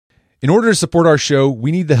In order to support our show,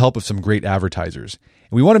 we need the help of some great advertisers.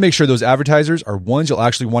 And we want to make sure those advertisers are ones you'll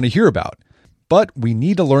actually want to hear about. But we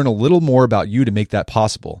need to learn a little more about you to make that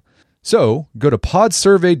possible. So go to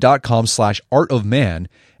podsurvey.com/artofman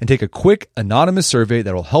and take a quick anonymous survey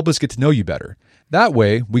that will help us get to know you better. That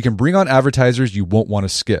way, we can bring on advertisers you won't want to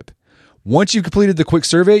skip. Once you've completed the quick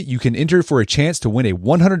survey, you can enter for a chance to win a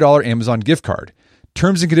 $100 Amazon gift card.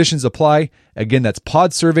 Terms and conditions apply. Again, that's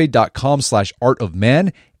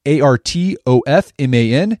podsurvey.com/artofman,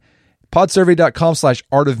 ARTOFMAN,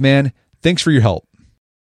 podsurvey.com/artofman. Thanks for your help.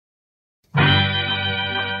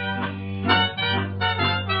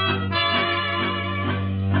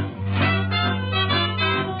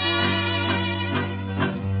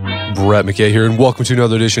 Brett McKay here, and welcome to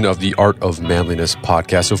another edition of the Art of Manliness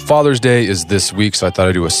podcast. So Father's Day is this week, so I thought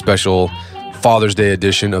I'd do a special Father's Day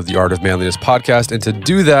edition of the Art of Manliness podcast. And to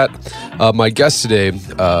do that, my guest today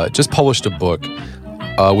just published a book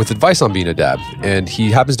with advice on being a dad, and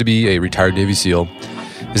he happens to be a retired Navy SEAL.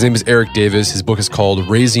 His name is Eric Davis. His book is called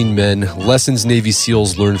Raising Men, Lessons Navy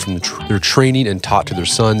SEALs Learned from Their Training and Taught to Their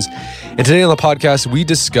Sons. And today on the podcast, we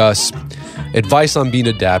discuss advice on being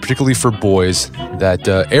a dad, particularly for boys, that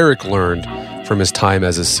Eric learned from his time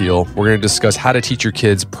as a SEAL. We're going to discuss how to teach your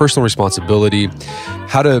kids personal responsibility,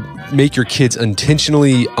 how to make your kids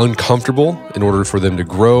intentionally uncomfortable in order for them to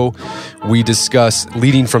grow. We discuss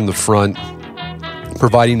leading from the front,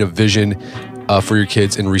 providing a vision for your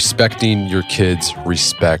kids, and respecting your kids'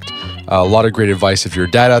 respect. A lot of great advice if you're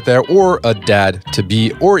a dad out there, or a dad to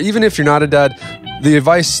be, or even if you're not a dad. The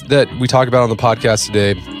advice that we talk about on the podcast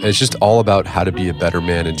today is just all about how to be a better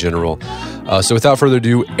man in general. So without further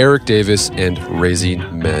ado, Eric Davis and Raising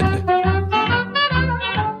Men.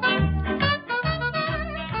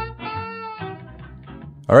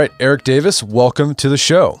 All right, Eric Davis, welcome to the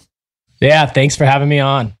show. Yeah, thanks for having me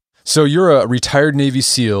on. So you're a retired Navy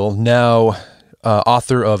SEAL, now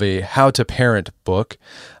author of a How to Parent book.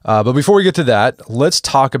 But before we get to that, let's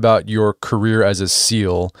talk about your career as a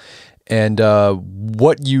SEAL and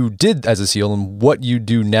what you did as a SEAL and what you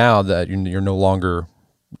do now that you're no longer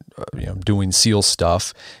doing SEAL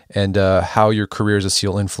stuff, and how your career as a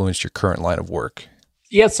SEAL influenced your current line of work.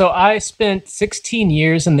 Yeah, so I spent 16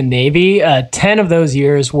 years in the Navy. 10 of those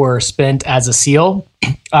years were spent as a SEAL.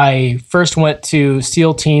 I first went to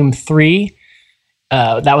SEAL Team 3.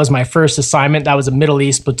 That was my first assignment. That was a Middle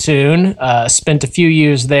East platoon. Spent a few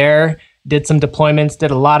years there, did some deployments,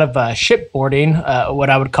 did a lot of shipboarding, what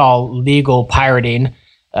I would call legal pirating.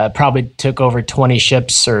 Probably took over 20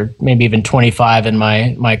 ships, or maybe even 25 in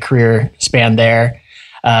my career span there.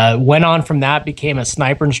 Went on from that, became a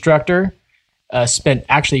sniper instructor. Spent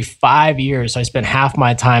actually 5 years. So I spent half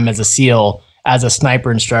my time as a SEAL as a sniper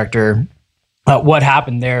instructor. What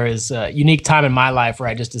happened there is a unique time in my life where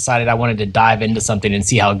I just decided I wanted to dive into something and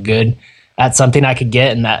see how good at something I could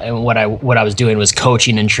get. And what I was doing was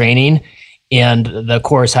coaching and training. And the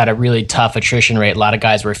course had a really tough attrition rate. A lot of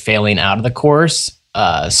guys were failing out of the course.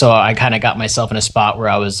 So I kind of got myself in a spot where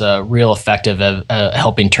I was real effective at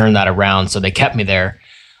helping turn that around. So they kept me there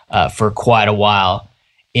for quite a while.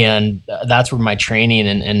 And that's where my training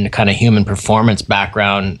and kind of human performance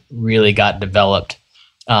background really got developed.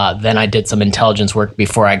 Then I did some intelligence work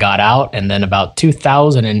before I got out. And then about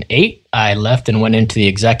 2008, I left and went into the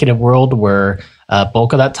executive world, where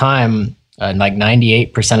bulk of that time, like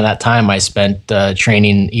 98% of that time, I spent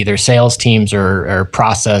training either sales teams or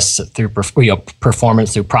process through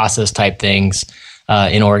performance through process type things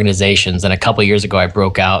in organizations. And a couple of years ago, I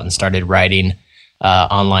broke out and started writing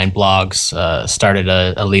online blogs, started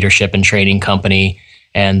a leadership and training company,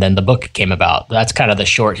 and then the book came about. That's kind of the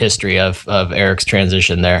short history of Eric's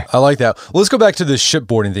transition there. I like that. Well, let's go back to the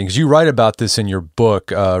shipboarding thing, because you write about this in your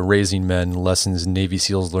book, Raising Men, Lessons Navy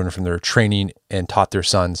SEALs Learned from Their Training and Taught Their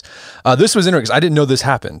Sons. This was interesting because I didn't know this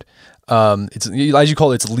happened. It's, as you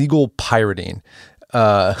call it, it's legal pirating.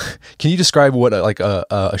 Can you describe what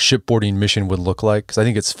a shipboarding mission would look like? Because I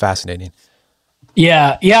think it's fascinating.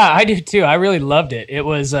 Yeah, I do too. I really loved it. It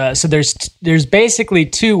was so there's basically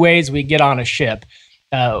two ways we get on a ship.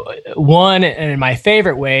 One, and my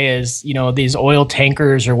favorite way, is these oil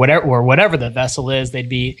tankers or whatever the vessel is. They'd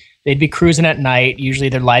be cruising at night. Usually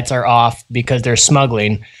their lights are off because they're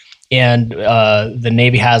smuggling. And the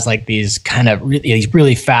Navy has like these kind of these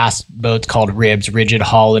really fast boats called ribs, rigid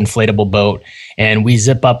hull inflatable boat, and we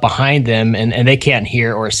zip up behind them, and they can't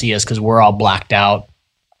hear or see us because we're all blacked out.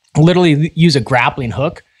 Literally use a grappling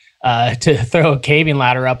hook to throw a caving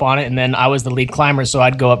ladder up on it. And then I was the lead climber, so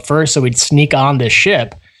I'd go up first. So we'd sneak on this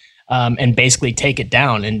ship and basically take it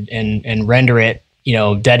down and render it,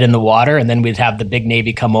 dead in the water. And then we'd have the big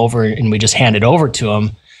Navy come over and we just hand it over to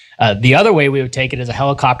them. The other way we would take it is a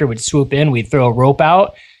helicopter would swoop in, we'd throw a rope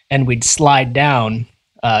out, and we'd slide down.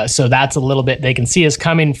 So that's a little bit, they can see us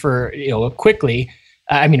coming for, quickly.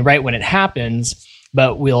 Right when it happens,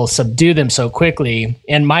 but we'll subdue them so quickly.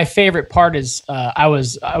 And my favorite part is I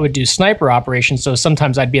would do sniper operations. So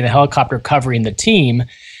sometimes I'd be in the helicopter covering the team.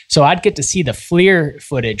 So I'd get to see the FLIR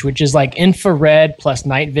footage, which is like infrared plus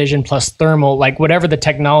night vision plus thermal, like whatever the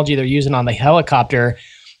technology they're using on the helicopter.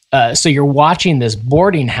 So you're watching this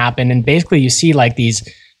boarding happen, and basically you see like these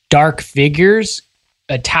dark figures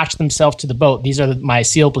attach themselves to the boat. These are my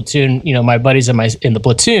SEAL platoon, my buddies in the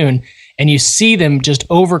platoon, and you see them just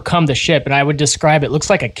overcome the ship. And I would describe it looks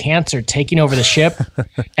like a cancer taking over the ship.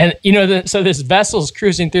 And so this vessel's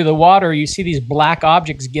cruising through the water. You see these black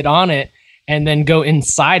objects get on it and then go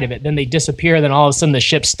inside of it. Then they disappear. Then all of a sudden the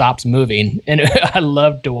ship stops moving. And I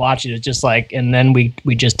love to watch it. It's just like, and then we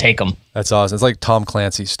just take them. That's awesome. It's like Tom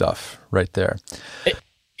Clancy stuff right there.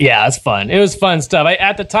 Yeah, it's fun. It was fun stuff.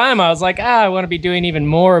 At the time, I was like, I want to be doing even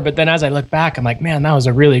more. But then as I look back, I'm like, man, that was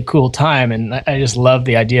a really cool time. And I just love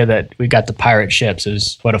the idea that we got to pirate ships. It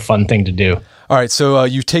was what a fun thing to do. All right, so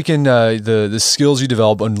you've taken the skills you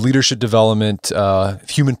developed on leadership development,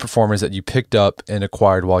 human performance that you picked up and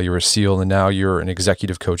acquired while you were a SEAL, and now you're an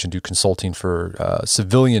executive coach and do consulting for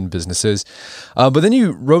civilian businesses. But then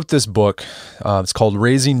you wrote this book. It's called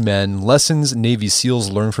Raising Men, Lessons Navy SEALs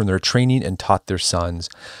Learned from Their Training and Taught Their Sons.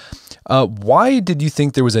 Why did you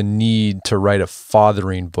think there was a need to write a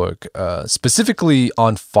fathering book, specifically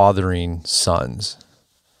on fathering sons?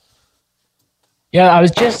 Yeah, I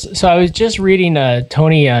was just reading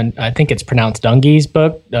Tony, I think it's pronounced Dungy's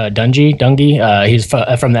book, Dungy. He's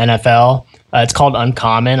from the NFL. It's called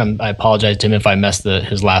Uncommon. I apologize to him if I messed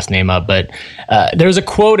his last name up, but there's a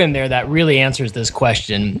quote in there that really answers this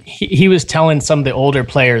question. He was telling some of the older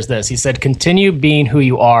players this. He said, "Continue being who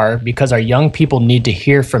you are because our young people need to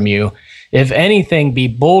hear from you. If anything, be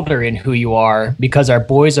bolder in who you are because our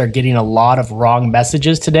boys are getting a lot of wrong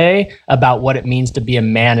messages today about what it means to be a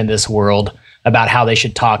man in this world, about how they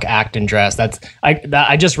should talk, act, and dress."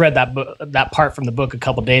 I just read that part from the book a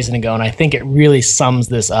couple days ago, and I think it really sums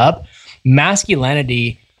this up.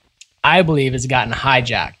 Masculinity, I believe, has gotten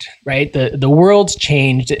hijacked, right? The world's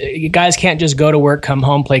changed. You guys can't just go to work, come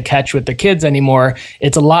home, play catch with their kids anymore.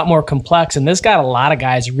 It's a lot more complex, and this got a lot of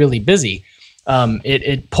guys really busy.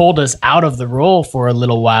 It pulled us out of the role for a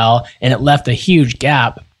little while, and it left a huge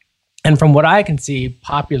gap. And from what I can see,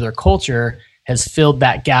 popular culture has filled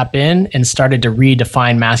that gap in and started to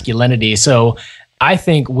redefine masculinity. So I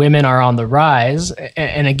think women are on the rise.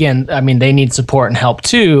 And again, they need support and help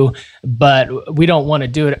too, but we don't want to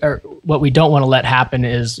do it. Or what we don't want to let happen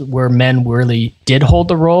is where men really did hold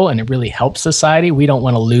the role and it really helped society. We don't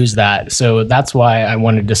want to lose that. So that's why I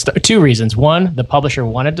wanted to start. Two reasons. One, the publisher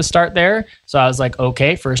wanted to start there. So I was like,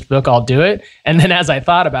 okay, first book, I'll do it. And then as I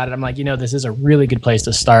thought about it, I'm like, this is a really good place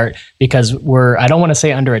to start because I don't want to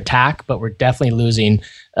say under attack, but we're definitely losing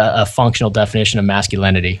a functional definition of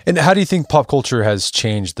masculinity. And how do you think pop culture has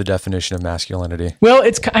changed the definition of masculinity? Well,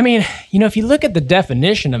 if you look at the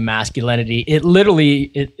definition of masculinity, it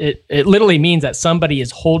literally means that somebody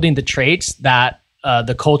is holding the traits that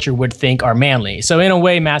the culture would think are manly. So in a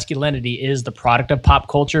way, masculinity is the product of pop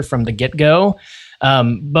culture from the get-go.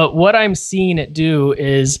 But what I'm seeing it do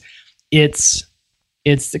is it's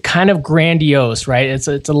kind of grandiose, right? It's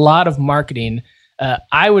a lot of marketing.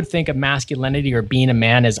 I would think of masculinity or being a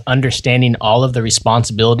man as understanding all of the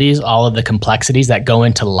responsibilities, all of the complexities that go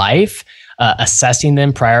into life, assessing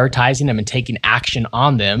them, prioritizing them, and taking action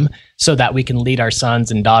on them so that we can lead our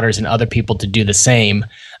sons and daughters and other people to do the same.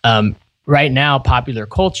 Right now, popular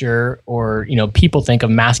culture or people think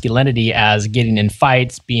of masculinity as getting in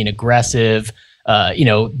fights, being aggressive,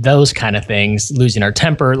 those kind of things, losing our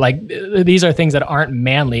temper. Like these are things that aren't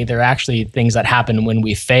manly. They're actually things that happen when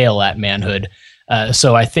we fail at manhood.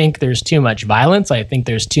 So I think there's too much violence. I think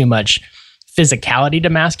there's too much physicality to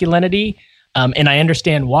masculinity. And I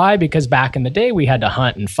understand why, because back in the day we had to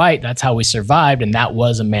hunt and fight. That's how we survived. And that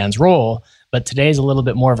was a man's role. But today's a little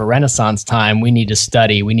bit more of a renaissance time. We need to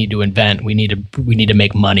study. We need to invent. We need to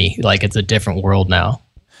make money. Like it's a different world now.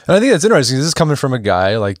 And I think that's interesting. This is coming from a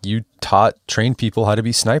guy like you trained people how to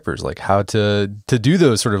be snipers, like how to do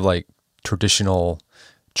those sort of like traditional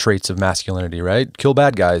traits of masculinity, right? Kill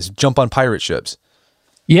bad guys, jump on pirate ships.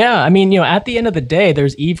 Yeah. At the end of the day,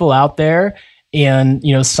 there's evil out there. And,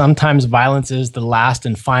 sometimes violence is the last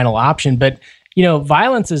and final option. But,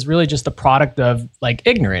 violence is really just the product of like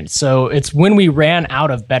ignorance. So it's when we ran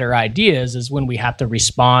out of better ideas is when we have to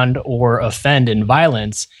respond or offend in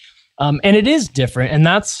violence. And it is different. And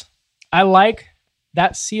I like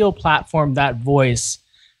that SEAL platform, that voice.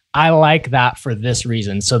 I like that for this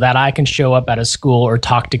reason, so that I can show up at a school or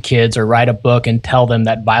talk to kids or write a book and tell them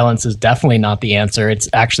that violence is definitely not the answer. It's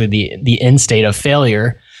actually the end state of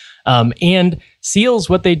failure. And SEALs,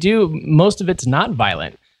 what they do, most of it's not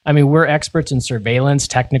violent. I mean, we're experts in surveillance,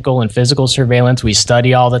 technical and physical surveillance. We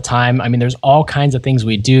study all the time. I mean, there's all kinds of things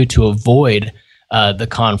we do to avoid the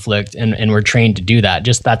conflict, and we're trained to do that.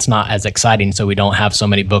 Just that's not as exciting, so we don't have so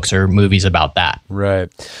many books or movies about that. Right.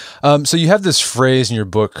 So you have this phrase in your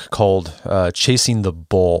book called chasing the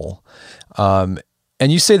bull. And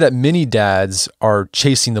you say that many dads are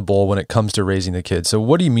chasing the bull when it comes to raising the kids. So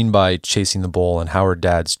what do you mean by chasing the bull, and how are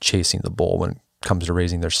dads chasing the bull when it comes to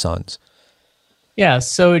raising their sons? Yeah,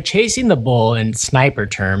 so chasing the bull in sniper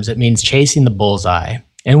terms, it means chasing the bullseye.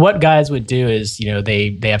 And what guys would do is,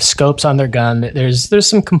 they have scopes on their gun. There's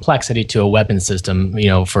some complexity to a weapon system,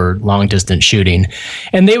 for long distance shooting.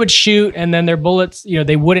 And they would shoot, and then their bullets,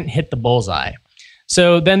 they wouldn't hit the bullseye.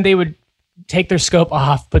 So then they would take their scope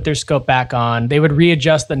off, put their scope back on. They would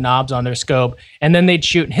readjust the knobs on their scope, and then they'd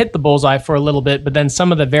shoot and hit the bullseye for a little bit. But then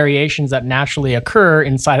some of the variations that naturally occur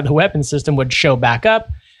inside of the weapon system would show back up,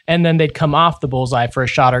 and then they'd come off the bullseye for a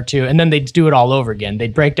shot or two, and then they'd do it all over again.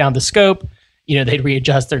 They'd break down the scope, they'd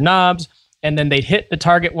readjust their knobs, and then they'd hit the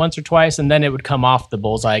target once or twice, and then it would come off the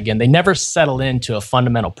bullseye again. They never settle into a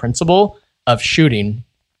fundamental principle of shooting.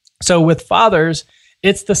 So with fathers,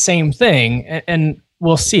 it's the same thing, and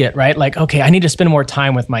we'll see it, right? Like, okay, I need to spend more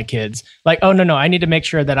time with my kids. Like, oh, no, I need to make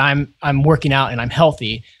sure that I'm working out and I'm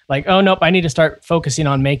healthy. Like, oh, nope, I need to start focusing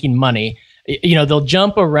on making money. They'll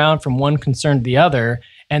jump around from one concern to the other,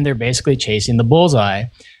 and they're basically chasing the bullseye.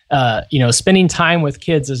 Spending time with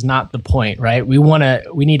kids is not the point, right?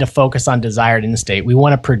 We need to focus on desired end state. We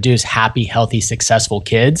want to produce happy, healthy, successful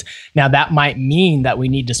kids. Now that might mean that we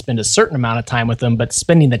need to spend a certain amount of time with them, but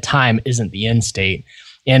spending the time isn't the end state.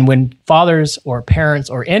 And when fathers or parents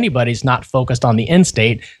or anybody's not focused on the end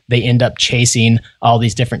state, they end up chasing all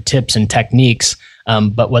these different tips and techniques.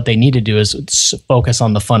 But what they need to do is focus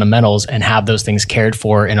on the fundamentals and have those things cared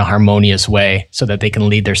for in a harmonious way so that they can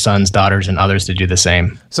lead their sons, daughters, and others to do the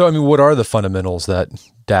same. So, I mean, what are the fundamentals that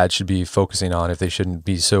dad should be focusing on if they shouldn't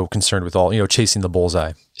be so concerned with all, chasing the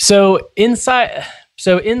bullseye? So inside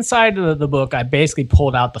of the book, I basically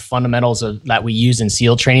pulled out the fundamentals that we use in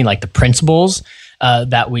SEAL training, like the principles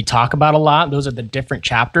that we talk about a lot. Those are the different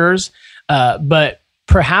chapters. But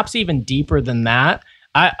perhaps even deeper than that,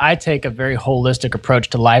 I take a very holistic approach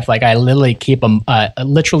to life. Like I literally keep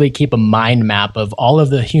a mind map of all of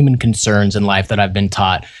the human concerns in life that I've been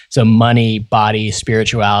taught. So money, body,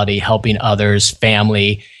 spirituality, helping others,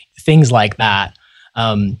 family, things like that.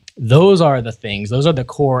 Those are the things. Those are the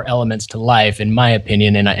core elements to life, in my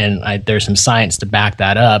opinion. And there's some science to back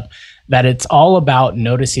that up. That it's all about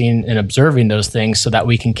noticing and observing those things so that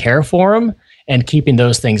we can care for them and keeping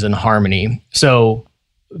those things in harmony. So,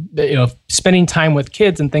 spending time with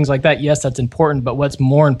kids and things like that, yes, that's important. But what's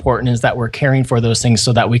more important is that we're caring for those things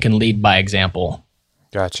so that we can lead by example.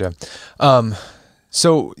 Gotcha.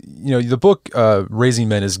 So, the book, Raising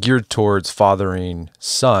Men, is geared towards fathering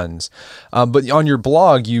sons. But on your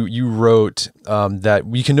blog, you wrote that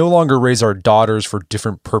we can no longer raise our daughters for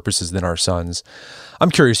different purposes than our sons. I'm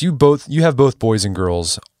curious, you have both boys and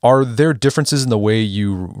girls. Are there differences in the way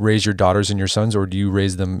you raise your daughters and your sons, or do you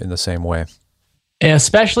raise them in the same way?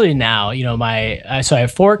 Especially now, so I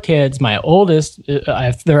have 4 kids. My oldest,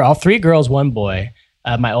 they're all 3 girls, 1 boy.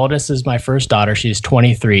 My oldest is my first daughter. She's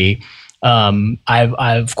 23.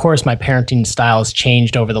 Of course, my parenting style has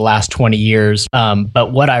changed over the last 20 years.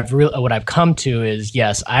 But what I've come to is,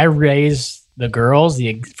 yes, I raise the girls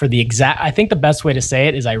I think the best way to say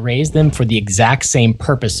it is I raise them for the exact same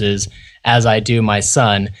purposes as I do my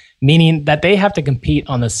son, meaning that they have to compete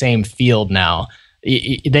on the same field now.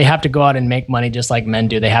 They have to go out and make money just like men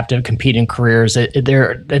do. They have to compete in careers.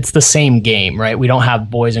 It's the same game, right? We don't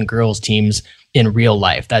have boys and girls teams in real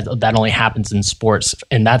life. That only happens in sports,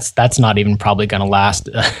 and that's not even probably going to last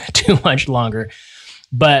too much longer.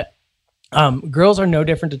 But girls are no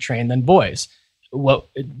different to train than boys.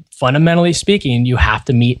 Fundamentally speaking, you have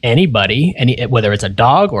to meet anybody, whether it's a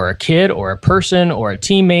dog or a kid or a person or a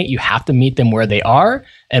teammate, you have to meet them where they are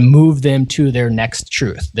and move them to their next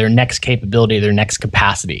truth, their next capability, their next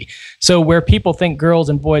capacity. So where people think girls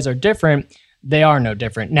and boys are different, they are no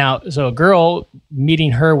different. Now, so a girl,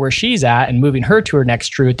 meeting her where she's at and moving her to her next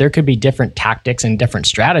truth, there could be different tactics and different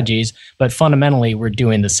strategies, but fundamentally we're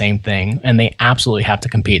doing the same thing, and they absolutely have to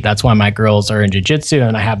compete. That's why my girls are in jiu-jitsu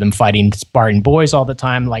and I have them sparring boys all the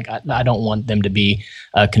time. Like I don't want them to be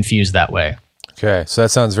confused that way. Okay, so that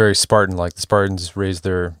sounds very Spartan-like. The Spartans raised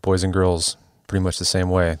their boys and girls pretty much the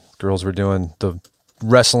same way. Girls were doing the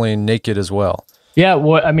wrestling naked as well. Yeah,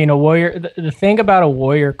 I mean, a warrior. The thing about a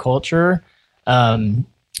warrior culture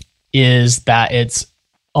is that it's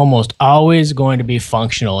almost always going to be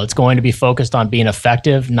functional. It's going to be focused on being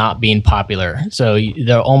effective, not being popular. So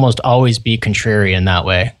they'll almost always be contrary in that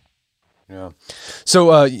way. Yeah. So,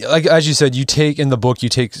 like as you said, you take in the book, you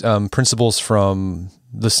take principles from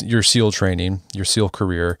your SEAL training, your SEAL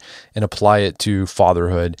career, and apply it to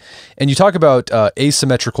fatherhood. And you talk about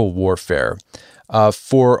asymmetrical warfare.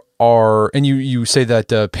 And you say that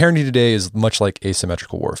parenting today is much like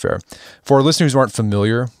asymmetrical warfare. For our listeners who aren't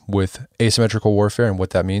familiar with asymmetrical warfare and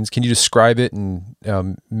what that means, can you describe it and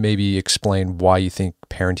maybe explain why you think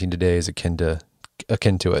parenting today is akin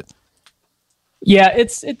to it? Yeah,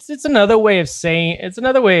 it's another way of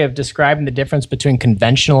describing the difference between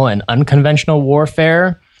conventional and unconventional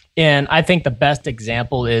warfare. And I think the best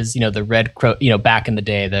example is, the red coat, back in the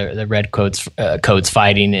day, the red coats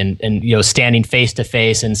fighting and standing face to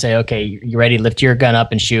face and say, okay, you ready? Lift your gun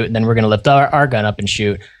up and shoot. And then we're going to lift our gun up and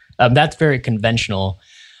shoot. That's very conventional.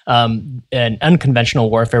 And unconventional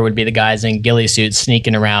warfare would be the guys in ghillie suits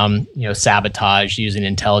sneaking around, sabotage, using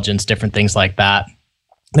intelligence, different things like that.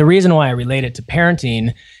 The reason why I relate it to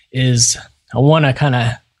parenting is I want to kind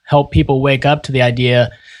of help people wake up to the idea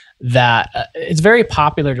that it's very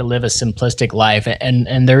popular to live a simplistic life,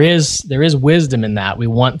 and there is wisdom in that. We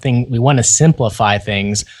want to simplify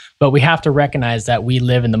things, but we have to recognize that we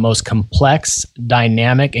live in the most complex,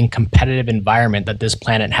 dynamic, and competitive environment that this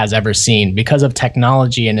planet has ever seen. Because of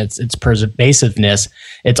technology and its pervasiveness,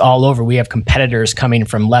 it's all over. We have competitors coming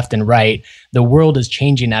from left and right. The world is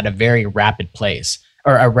changing at a very rapid pace.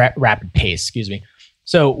 Excuse me.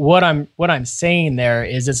 So what I'm saying there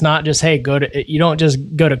is, it's not just, hey, you don't just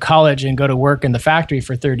go to college and go to work in the factory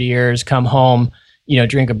for 30 years, come home,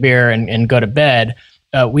 drink a beer and go to bed.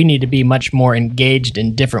 We need to be much more engaged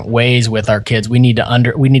in different ways with our kids. We need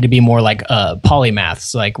to be more like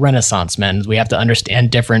polymaths, like Renaissance men. We have to understand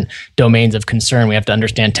different domains of concern. We have to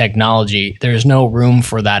understand technology. There's no room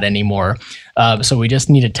for that anymore. So we just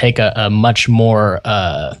need to take a much more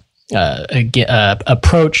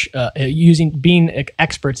approach being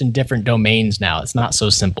experts in different domains now. It's not so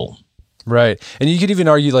simple. Right. And you could even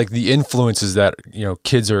argue like the influences that,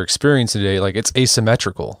 kids are experiencing today, like it's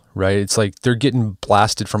asymmetrical, right? It's like they're getting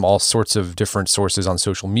blasted from all sorts of different sources on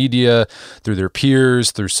social media, through their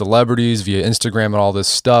peers, through celebrities, via Instagram and all this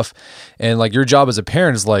stuff. And like your job as a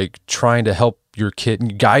parent is like trying to help your kid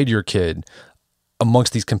and guide your kid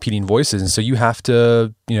amongst these competing voices. And so you have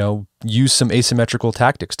to, use some asymmetrical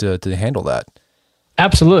tactics to handle that.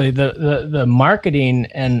 Absolutely. The marketing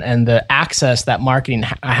and the access that marketing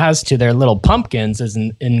has to their little pumpkins is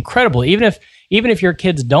incredible. Even if your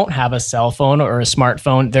kids don't have a cell phone or a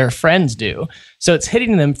smartphone, their friends do. So it's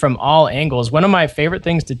hitting them from all angles. One of my favorite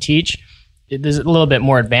things to teach, this is a little bit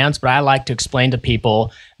more advanced, but I like to explain to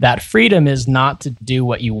people that freedom is not to do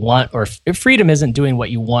what you want, or freedom isn't doing what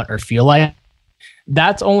you want or feel like.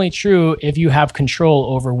 That's only true if you have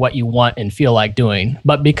control over what you want and feel like doing.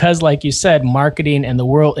 But because, like you said, marketing and the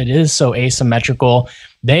world, it is so asymmetrical,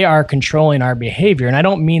 they are controlling our behavior. And I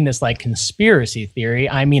don't mean this like conspiracy theory.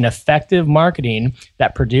 I mean effective marketing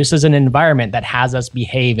that produces an environment that has us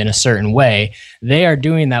behave in a certain way. They are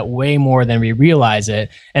doing that way more than we realize it.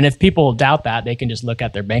 And if people doubt that, they can just look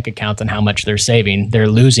at their bank accounts and how much they're saving. They're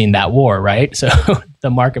losing that war, right? So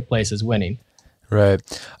the marketplace is winning. Right.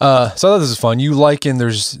 So I thought this is fun. You liken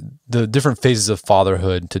there's the different phases of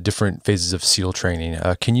fatherhood to different phases of SEAL training.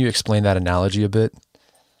 Can you explain that analogy a bit?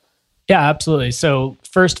 Yeah, absolutely. So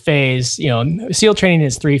first phase, SEAL training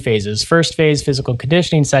is 3 phases. First phase, physical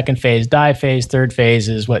conditioning. Second phase, dive phase. Third phase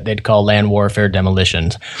is what they'd call land warfare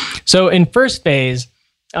demolitions. So in first phase,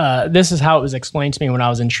 this is how it was explained to me when I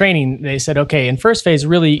was in training. They said, okay, in first phase,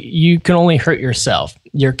 really, you can only hurt yourself.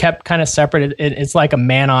 You're kept kind of separate. It's like a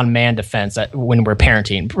man-on-man defense when we're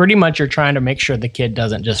parenting. Pretty much you're trying to make sure the kid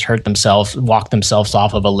doesn't just hurt themselves, walk themselves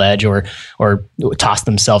off of a ledge or toss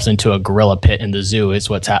themselves into a gorilla pit in the zoo is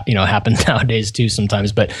what's happens nowadays too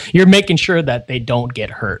sometimes. But you're making sure that they don't get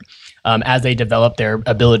hurt as they develop their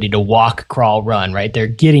ability to walk, crawl, run, right? They're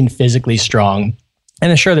getting physically strong.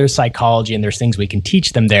 And sure, there's psychology and there's things we can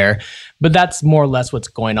teach them there, but that's more or less what's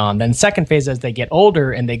going on. Then second phase, as they get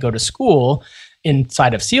older and they go to school,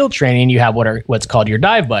 inside of SEAL training, you have what's called your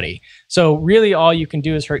dive buddy. So really all you can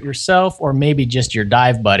do is hurt yourself or maybe just your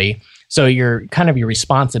dive buddy. So your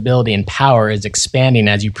responsibility and power is expanding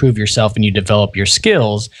as you prove yourself and you develop your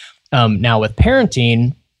skills. Now with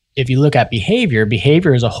parenting, if you look at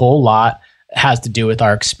behavior is a whole lot has to do with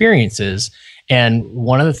our experiences. And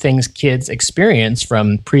one of the things kids experience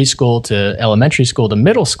from preschool to elementary school to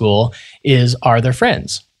middle school are their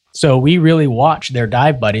friends. So we really watch their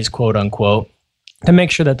dive buddies, quote unquote, to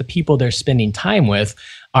make sure that the people they're spending time with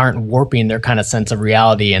aren't warping their kind of sense of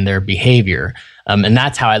reality and their behavior. And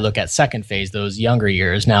that's how I look at second phase, those younger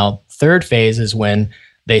years. Now, third phase is when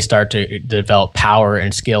they start to develop power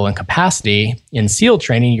and skill and capacity. In SEAL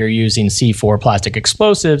training, you're using C4 plastic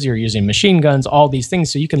explosives, you're using machine guns, all these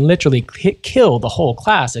things. So you can literally kill the whole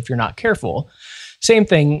class if you're not careful. Same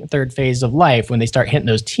thing, third phase of life, when they start hitting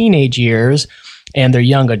those teenage years and their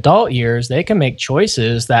young adult years, they can make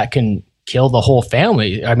choices that can kill the whole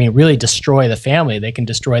family. I mean, really destroy the family. They can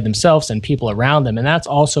destroy themselves and people around them. And that's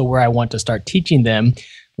also where I want to start teaching them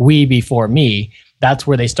we before me. That's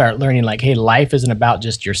where they start learning like, hey, life isn't about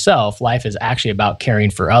just yourself. Life is actually about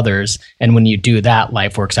caring for others. And when you do that,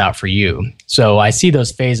 life works out for you. So I see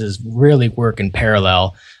those phases really work in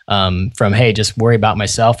parallel, from, hey, just worry about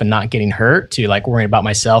myself and not getting hurt, to like worrying about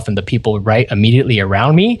myself and the people right immediately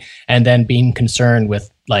around me. And then being concerned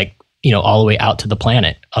with like, all the way out to the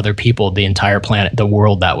planet, other people, the entire planet, the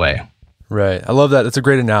world that way. Right. I love that. It's a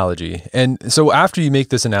great analogy. And so after you make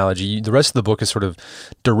this analogy, the rest of the book is sort of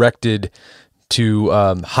directed to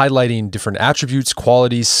highlighting different attributes,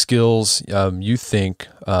 qualities, skills you think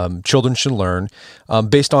children should learn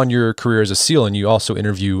based on your career as a SEAL. And you also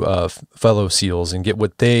interview fellow SEALs and get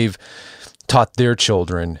what they've taught their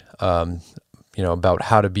children, about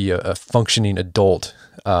how to be a functioning adult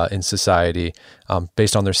in society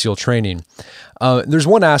based on their SEAL training. There's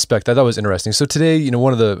one aspect I thought was interesting. So today,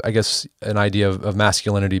 one of the, I guess, an idea of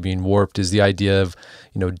masculinity being warped is the idea of,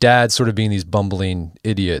 dads sort of being these bumbling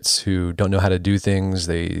idiots who don't know how to do things.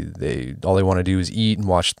 They all they want to do is eat and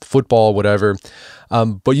watch football, whatever.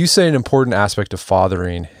 But you say an important aspect of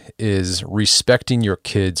fathering is respecting your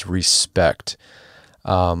kids' respect.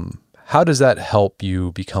 How does that help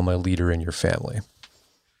you become a leader in your family?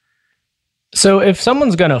 So if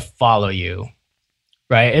someone's going to follow you,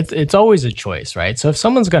 right, it's always a choice, right? So if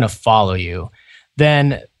someone's going to follow you,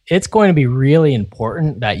 then it's going to be really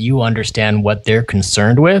important that you understand what they're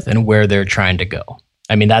concerned with and where they're trying to go.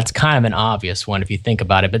 I mean, that's kind of an obvious one if you think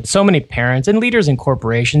about it, but so many parents and leaders in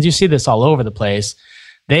corporations, you see this all over the place.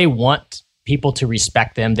 They want people to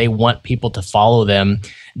respect them. They want people to follow them.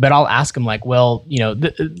 But I'll ask them like, well,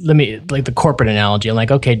 let me, like the corporate analogy. I'm like,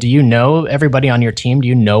 okay, do you know everybody on your team? Do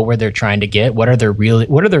you know where they're trying to get? What are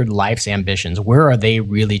their life's ambitions? Where are they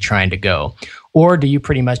really trying to go? Or do you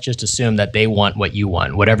pretty much just assume that they want what you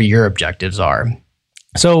want, whatever your objectives are?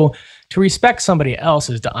 So to respect somebody else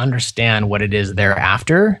is to understand what it is they're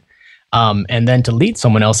after. And then to lead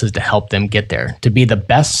someone else is to help them get there, to be the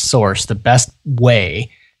best source, the best way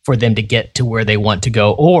for them to get to where they want to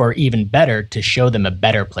go, or even better, to show them a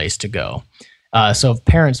better place to go. So if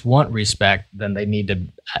parents want respect, then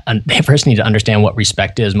they first need to understand what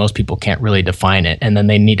respect is. Most people can't really define it. And then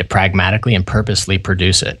they need to pragmatically and purposely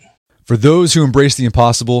produce it. For those who embrace the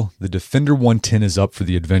impossible, the Defender 110 is up for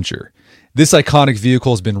the adventure. This iconic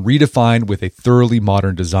vehicle has been redefined with a thoroughly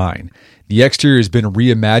modern design. The exterior has been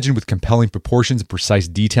reimagined with compelling proportions and precise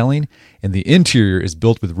detailing, and the interior is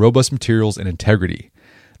built with robust materials and integrity.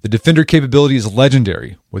 The Defender capability is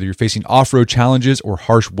legendary, whether you're facing off-road challenges or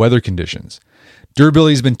harsh weather conditions.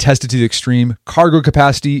 Durability has been tested to the extreme, cargo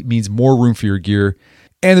capacity means more room for your gear,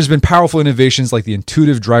 and there's been powerful innovations like the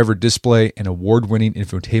intuitive driver display and award-winning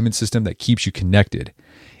infotainment system that keeps you connected.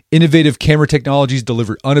 Innovative camera technologies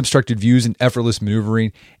deliver unobstructed views and effortless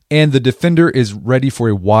maneuvering, and the Defender is ready for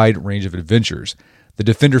a wide range of adventures. The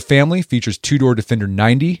Defender family features two-door Defender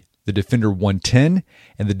 90, the Defender 110,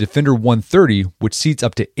 and the Defender 130, which seats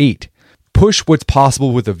up to 8. Push what's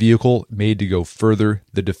possible with a vehicle made to go further,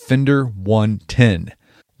 the Defender 110.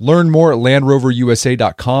 Learn more at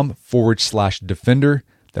LandRoverUSA.com/Defender.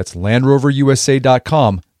 That's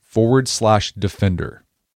LandRoverUSA.com/Defender.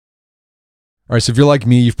 All right, so if you're like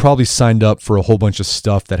me, you've probably signed up for a whole bunch of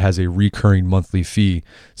stuff that has a recurring monthly fee.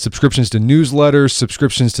 Subscriptions to newsletters,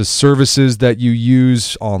 subscriptions to services that you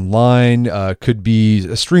use online, could be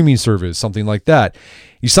a streaming service, something like that.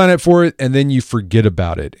 You sign up for it and then you forget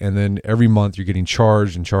about it. And then every month you're getting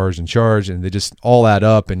charged and charged and charged, and they just all add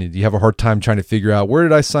up, and you have a hard time trying to figure out, where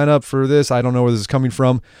did I sign up for this? I don't know where this is coming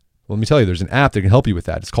from. Well, let me tell you, there's an app that can help you with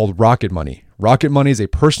that. It's called Rocket Money. Rocket Money is a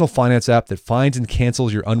personal finance app that finds and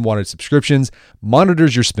cancels your unwanted subscriptions,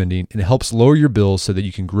 monitors your spending, and helps lower your bills so that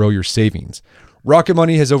you can grow your savings. Rocket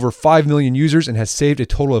Money has over 5 million users and has saved a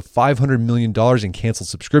total of $500 million in canceled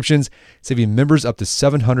subscriptions, saving members up to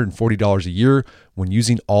 $740 a year when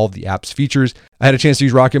using all of the app's features. I had a chance to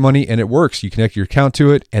use Rocket Money, and it works. You connect your account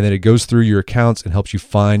to it, and then it goes through your accounts and helps you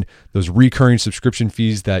find those recurring subscription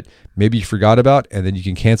fees that maybe you forgot about, and then you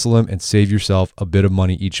can cancel them and save yourself a bit of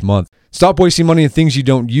money each month. Stop wasting money on things you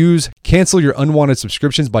don't use. Cancel your unwanted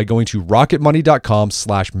subscriptions by going to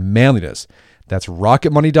rocketmoney.com/manliness. That's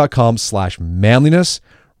rocketmoney.com/manliness,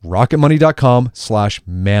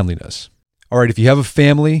 rocketmoney.com/manliness. All right, if you have a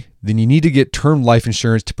family, then you need to get term life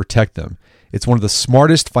insurance to protect them. It's one of the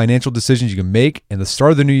smartest financial decisions you can make, and the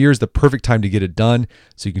start of the new year is the perfect time to get it done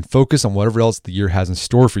so you can focus on whatever else the year has in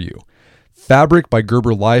store for you. Fabric by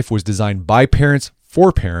Gerber Life was designed by parents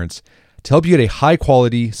for parents to help you get a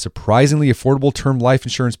high-quality, surprisingly affordable term life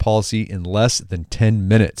insurance policy in less than 10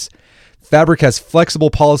 minutes. Fabric has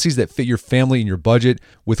flexible policies that fit your family and your budget,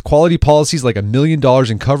 with quality policies like $1 million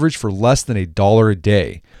in coverage for less than $1 a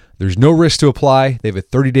day. There's no risk to apply. They have a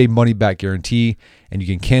 30-day money-back guarantee, and you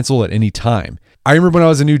can cancel at any time. I remember when I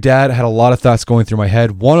was a new dad, I had a lot of thoughts going through my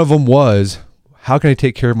head. One of them was, how can I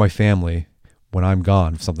take care of my family when I'm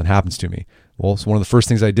gone if something happens to me? Well, so one of the first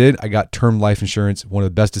things I did, I got term life insurance, one of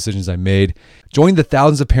the best decisions I made. Join the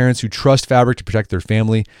thousands of parents who trust Fabric to protect their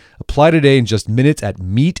family. Apply today in just minutes at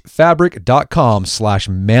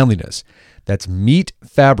meetfabric.com/manliness. That's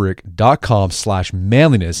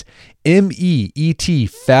meetfabric.com/manliness, MEET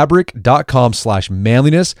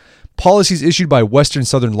fabric.com/manliness. Policies issued by Western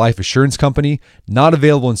Southern Life Assurance Company, not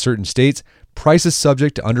available in certain states. Prices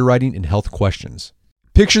subject to underwriting and health questions.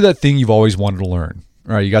 Picture that thing you've always wanted to learn.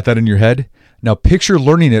 All right, you got that in your head? Now picture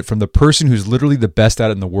learning it from the person who's literally the best at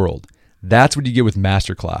it in the world. That's what you get with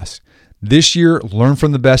Masterclass. This year, learn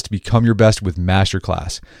from the best to become your best with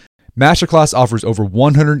Masterclass. Masterclass offers over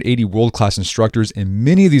 180 world-class instructors, and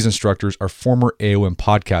many of these instructors are former AOM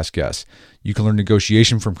podcast guests. You can learn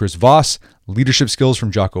negotiation from Chris Voss, leadership skills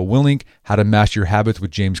from Jocko Willink, how to master your habits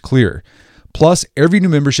with James Clear. Plus, every new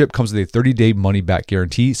membership comes with a 30-day money-back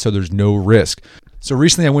guarantee, so there's no risk. So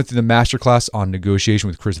recently I went through the masterclass on negotiation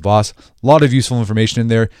with Chris Voss. A lot of useful information in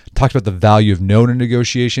there. Talked about the value of no in a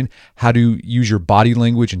negotiation, how to use your body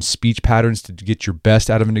language and speech patterns to get your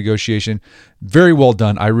best out of a negotiation. Very well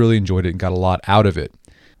done. I really enjoyed it and got a lot out of it.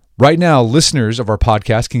 Right now, listeners of our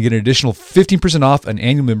podcast can get an additional 15% off an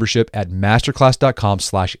annual membership at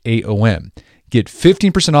masterclass.com/AOM. Get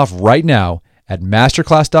 15% off right now at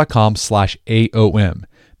masterclass.com/AOM.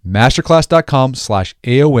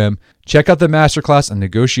 masterclass.com/AOM. Check out the masterclass on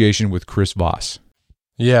negotiation with Chris Voss.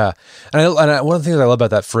 Yeah. And one of the things I love about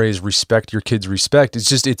that phrase, respect your kids' respect,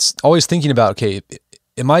 it's always thinking about, okay,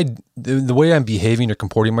 am I, the way I'm behaving or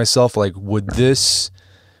comporting myself, like, would this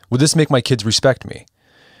make my kids respect me?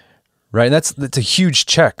 Right. And that's a huge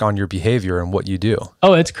check on your behavior and what you do.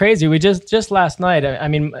 Oh, it's crazy. We just last night, I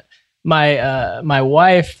mean, my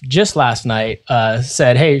wife just last night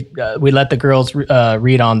said, hey, we let the girls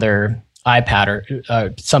read on their iPad or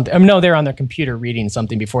something. No, they're on their computer reading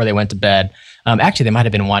something before they went to bed. Actually, they might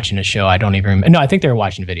have been watching a show. I don't even remember. No, I think they were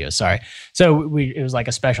watching videos. Sorry. So it was like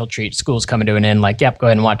a special treat. School's coming to an end. Like, yep, go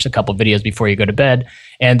ahead and watch a couple videos before you go to bed.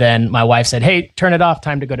 And then my wife said, hey, turn it off.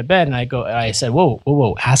 Time to go to bed. And I said, whoa.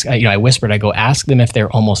 I whispered, ask them if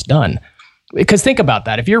they're almost done. Because think about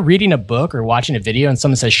that. If you're reading a book or watching a video and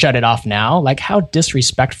someone says, shut it off now, like, how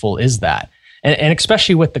disrespectful is that? And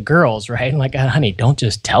especially with the girls, right? Like, honey, don't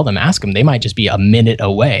just tell them, ask them. They might just be a minute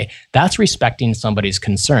away. That's respecting somebody's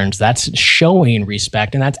concerns. That's showing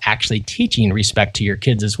respect, and that's actually teaching respect to your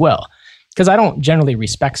kids as well. Because I don't generally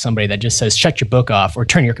respect somebody that just says, shut your book off or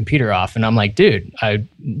turn your computer off. And I'm like, dude, I'm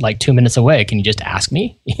like 2 minutes away. Can you just ask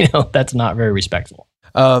me? That's not very respectful.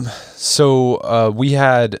 So we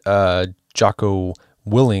had Jocko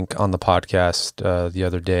Willink on the podcast the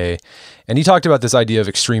other day, and he talked about this idea of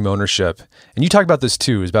extreme ownership. And you talked about this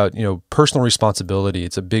too, is about, personal responsibility.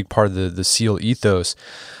 It's a big part of the SEAL ethos.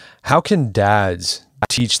 How can dads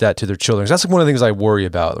teach that to their children? That's like one of the things I worry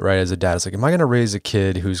about, right? As a dad, it's like, am I going to raise a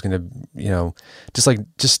kid who's going to,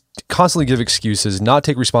 just constantly give excuses, not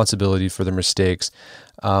take responsibility for their mistakes?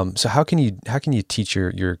 So how can you teach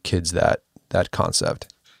your kids that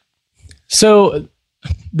concept?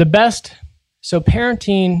 So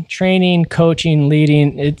parenting, training, coaching,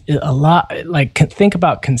 leading, think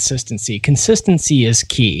about consistency. Consistency is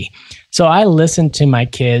key. So I listen to my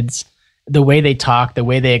kids, the way they talk, the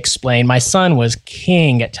way they explain. My son was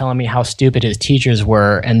king at telling me how stupid his teachers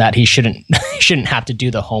were and that he shouldn't have to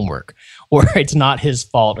do the homework, or it's not his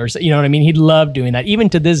fault, or you know what I mean? He loved doing that. Even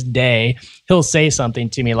to this day, he'll say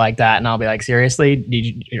something to me like that, and I'll be like,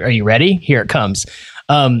 seriously, are you ready? Here it comes.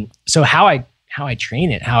 So how I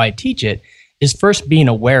train it, how I teach it, is first being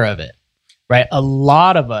aware of it, right? A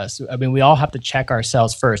lot of us, we all have to check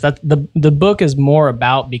ourselves first. The book is more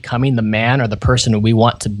about becoming the man or the person we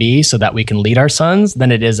want to be so that we can lead our sons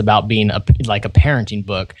than it is about being a parenting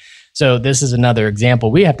book. So this is another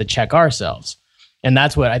example. We have to check ourselves. And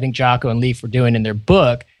that's what I think Jocko and Leaf were doing in their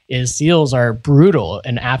book, is SEALs are brutal.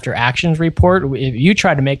 And after actions report, if you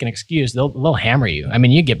try to make an excuse, they'll hammer you. I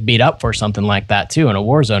mean, you get beat up for something like that too in a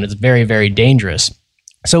war zone. It's very, very dangerous.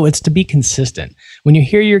 So it's to be consistent. When you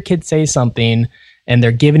hear your kid say something and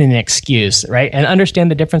they're given an excuse, right? And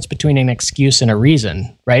understand the difference between an excuse and a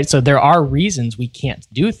reason, right? So there are reasons we can't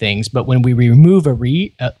do things, but when we remove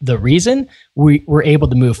the reason, we're able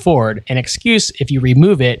to move forward. An excuse, if you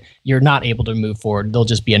remove it, you're not able to move forward. There'll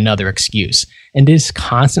just be another excuse. And just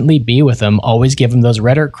constantly be with them, always give them those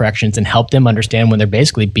rhetoric corrections and help them understand when they're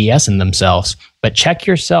basically BSing themselves. But check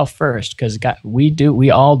yourself first, because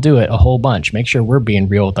we all do it a whole bunch. Make sure we're being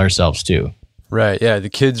real with ourselves too. Right. Yeah. The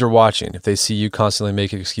kids are watching. If they see you constantly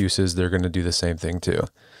make excuses, they're going to do the same thing too.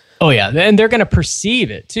 Oh, yeah. And they're going to perceive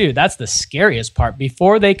it too. That's the scariest part.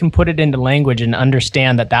 Before they can put it into language and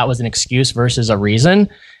understand that that was an excuse versus a reason,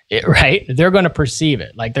 right? They're going to perceive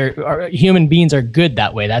it. Like human beings are good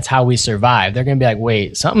that way. That's how we survive. They're going to be like,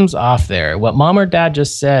 wait, something's off there. What mom or dad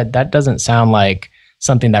just said, that doesn't sound like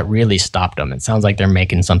something that really stopped them. It sounds like they're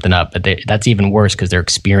making something up, but that's even worse because they're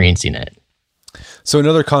experiencing it. So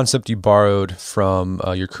another concept you borrowed from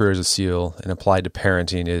your career as a SEAL and applied to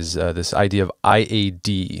parenting is this idea of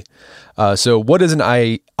IAD. So what is an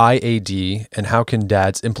IAD, and how can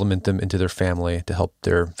dads implement them into their family to help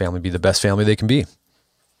their family be the best family they can be?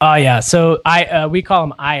 Oh, yeah. So we call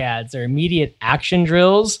them IADs. They're immediate action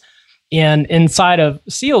drills. And inside of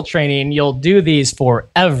SEAL training, you'll do these for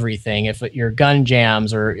everything. If your gun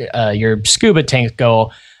jams or your scuba tanks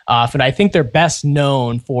go off, and I think they're best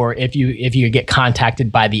known for if you get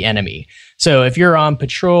contacted by the enemy. So if you're on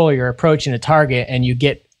patrol or you're approaching a target and you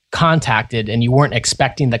get contacted and you weren't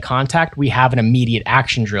expecting the contact, we have an immediate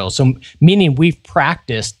action drill. So meaning we've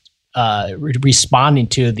practiced responding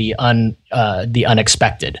to the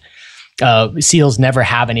unexpected. SEALs never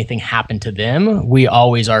have anything happen to them. We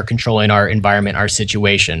always are controlling our environment, our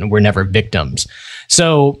situation. We're never victims.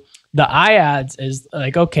 So the IADS is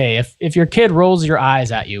like, okay, if your kid rolls your eyes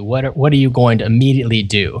at you, what are you going to immediately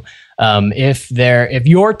do? If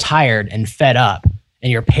you're tired and fed up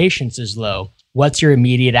and your patience is low, what's your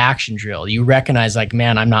immediate action drill? You recognize like,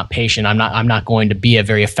 man, I'm not patient. I'm not going to be a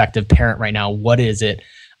very effective parent right now. What is it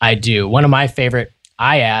I do? One of my favorite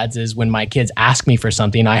IADS is when my kids ask me for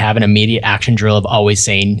something, I have an immediate action drill of always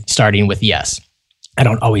starting with yes. I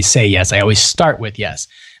don't always say yes. I always start with yes.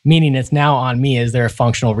 Meaning it's now on me. Is there a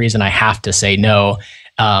functional reason I have to say no?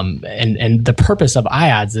 And the purpose of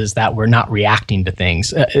IADS is that we're not reacting to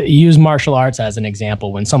things. Use martial arts as an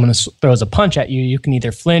example. When someone throws a punch at you, you can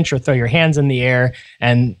either flinch or throw your hands in the air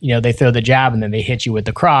and they throw the jab and then they hit you with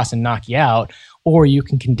the cross and knock you out. Or you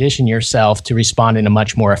can condition yourself to respond in a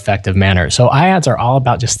much more effective manner. So IADS are all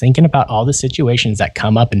about just thinking about all the situations that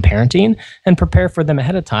come up in parenting and prepare for them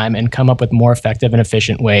ahead of time and come up with more effective and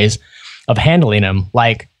efficient ways of handling them.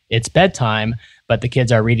 Like it's bedtime, but the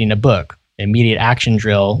kids are reading a book. Immediate action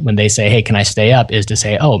drill when they say, hey, can I stay up, is to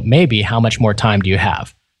say, oh, maybe how much more time do you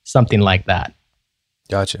have? Something like that.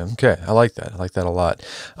 Gotcha. Okay. I like that. I like that a lot.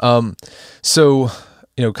 So,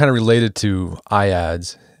 kind of related to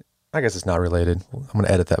IADS, I guess it's not related. I'm going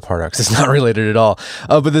to edit that part out because it's not related at all.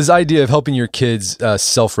 But this idea of helping your kids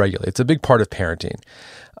self-regulate, it's a big part of parenting.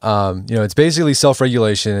 It's basically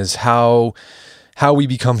self-regulation is how we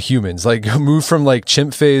become humans, like move from like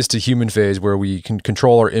chimp phase to human phase where we can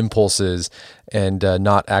control our impulses and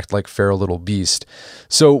not act like feral little beast.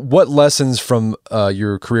 So what lessons from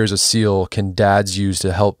your career as a SEAL can dads use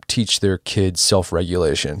to help teach their kids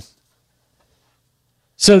self-regulation?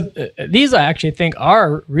 So these I actually think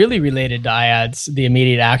are really related to IADS, the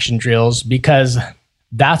immediate action drills, because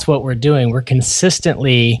that's what we're doing. We're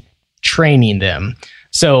consistently training them.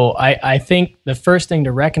 So I think the first thing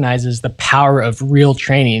to recognize is the power of real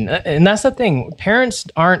training. And that's the thing. Parents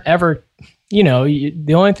aren't ever,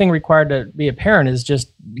 the only thing required to be a parent is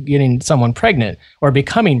just getting someone pregnant or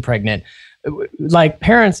becoming pregnant. Like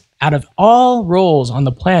parents, out of all roles on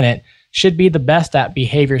the planet, should be the best at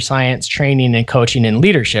behavior science training and coaching and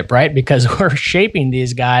leadership, right? Because we're shaping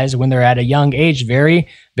these guys when they're at a young age, very,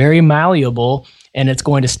 very malleable, and it's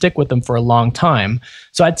going to stick with them for a long time.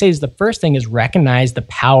 So I'd say the first thing is recognize the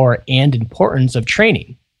power and importance of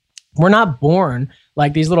training. We're not born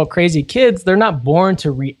like these little crazy kids. They're not born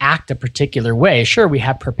to react a particular way. Sure, we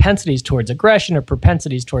have propensities towards aggression or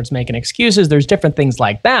propensities towards making excuses. There's different things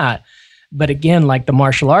like that. But again, like the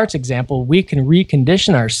martial arts example, we can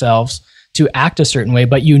recondition ourselves to act a certain way,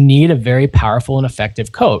 but you need a very powerful and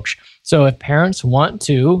effective coach. So if parents want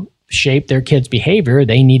to shape their kids' behavior,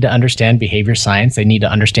 they need to understand behavior science, they need to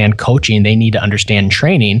understand coaching, they need to understand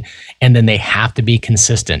training, and then they have to be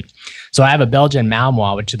consistent. So I have a Belgian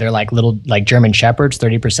Malinois, which they're like little, like German Shepherds,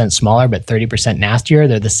 30% smaller, but 30% nastier.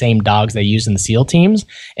 They're the same dogs they use in the SEAL teams.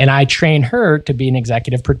 And I train her to be an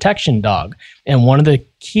executive protection dog. And one of the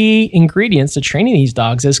key ingredients to training these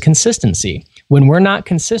dogs is consistency. When we're not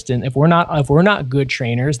consistent, if we're not good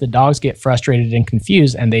trainers, the dogs get frustrated and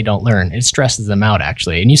confused and they don't learn. It stresses them out,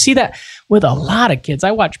 actually. And you see that with a lot of kids.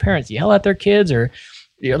 I watch parents yell at their kids or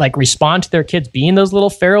like respond to their kids being those little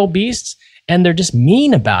feral beasts, and they're just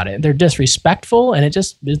mean about it. They're disrespectful, and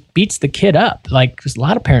it beats the kid up. Like, 'cause a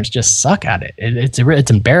lot of parents just suck at it.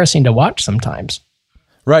 It's embarrassing to watch sometimes.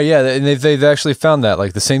 Right, yeah, and they've actually found that,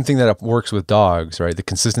 like, the same thing that works with dogs, right? The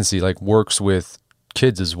consistency, like, works with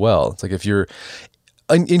kids as well. It's like if you're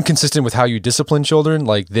inconsistent with how you discipline children,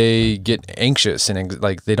 like, they get anxious and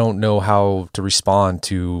like they don't know how to respond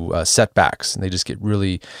to setbacks, and they just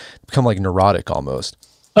become like neurotic almost.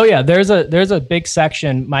 Oh yeah, there's a big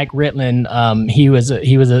section. Mike Ritlin, he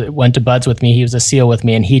went to Buds with me. He was a SEAL with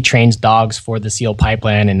me, and he trains dogs for the SEAL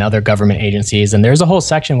pipeline and other government agencies. And there's a whole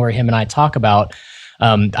section where him and I talk about.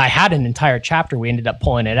 I had an entire chapter. We ended up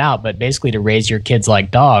pulling it out, but basically to raise your kids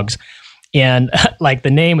like dogs. And like the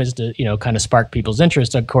name is to, kind of spark people's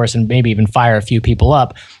interest, of course, and maybe even fire a few people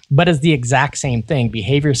up. But it's the exact same thing.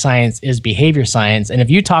 Behavior science is behavior science. And if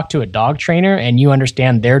you talk to a dog trainer and you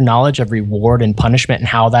understand their knowledge of reward and punishment and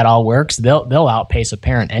how that all works, they'll outpace a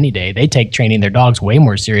parent any day. They take training their dogs way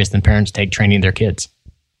more serious than parents take training their kids.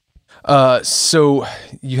 So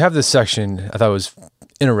you have this section I thought was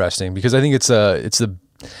interesting because I think it's the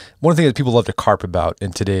one thing that people love to carp about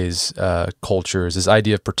in today's culture is this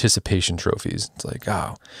idea of participation trophies. It's like,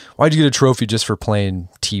 oh, why'd you get a trophy just for playing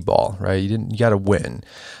T-ball, right? You got to win.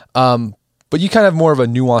 But you kind of have more of a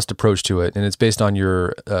nuanced approach to it, and it's based on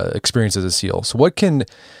your experience as a SEAL. So what can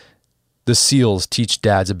the SEALs teach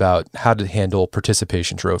dads about how to handle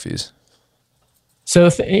participation trophies?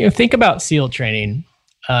 So think about SEAL training.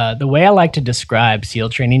 The way I like to describe SEAL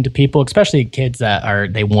training to people, especially kids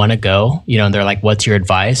that they want to go, and they're like, what's your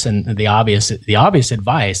advice? And the obvious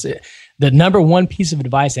advice, the number one piece of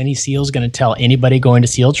advice any SEAL is going to tell anybody going to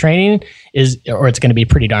SEAL training or it's going to be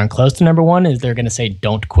pretty darn close to number one, is they're going to say,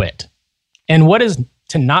 don't quit. And what is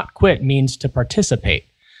to not quit means to participate.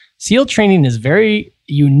 SEAL training is very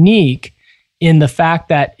unique in the fact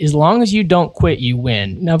that as long as you don't quit, you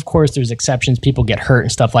win. Now, of course, there's exceptions. People get hurt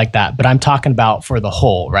and stuff like that. But I'm talking about for the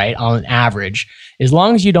whole, right? On average, as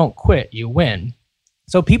long as you don't quit, you win.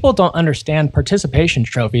 So people don't understand participation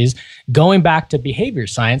trophies going back to behavior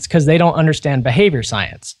science because they don't understand behavior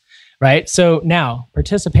science, right? So now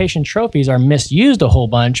participation trophies are misused a whole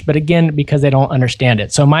bunch, but again, because they don't understand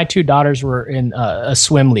it. So my two daughters were in a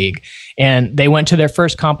swim league and they went to their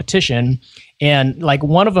first competition, and like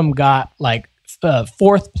one of them got like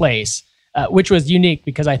fourth place, which was unique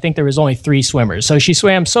because I think there was only 3 swimmers. So she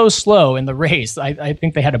swam so slow in the race. I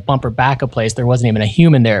think they had to bump her back a place. There wasn't even a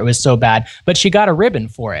human there. It was so bad, but she got a ribbon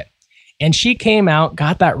for it. And she came out,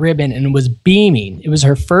 got that ribbon, and was beaming. It was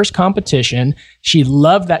her first competition. She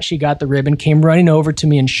loved that she got the ribbon, came running over to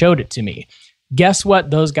me and showed it to me. Guess what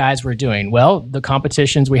those guys were doing? Well, the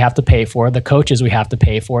competitions we have to pay for, the coaches we have to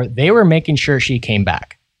pay for, they were making sure she came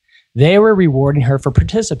back. They were rewarding her for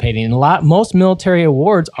participating. And most military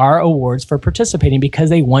awards are awards for participating because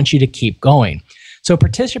they want you to keep going. So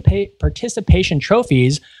participation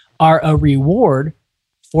trophies are a reward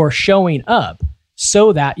for showing up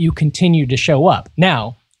so that you continue to show up.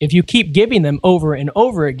 Now, if you keep giving them over and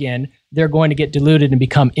over again, they're going to get diluted and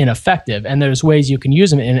become ineffective. And there's ways you can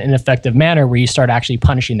use them in an effective manner where you start actually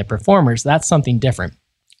punishing the performers. That's something different.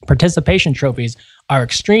 Participation trophies are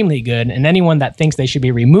extremely good, and anyone that thinks they should be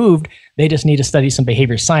removed, they just need to study some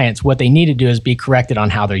behavior science. What they need to do is be corrected on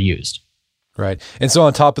how they're used. Right. And so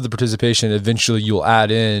on top of the participation, eventually you'll add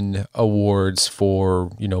in awards for,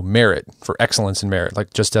 merit, for excellence in merit,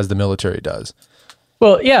 like just as the military does.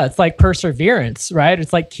 Well, yeah, it's like perseverance, right?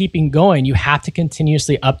 It's like keeping going. You have to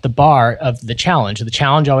continuously up the bar of the challenge. The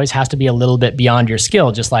challenge always has to be a little bit beyond your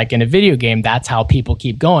skill, just like in a video game. That's how people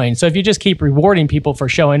keep going. So if you just keep rewarding people for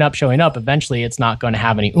showing up, eventually it's not going to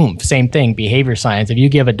have any oomph. Same thing, behavior science. If you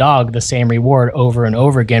give a dog the same reward over and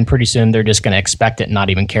over again, pretty soon they're just going to expect it and not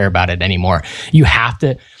even care about it anymore.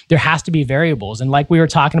 There has to be variables. And like we were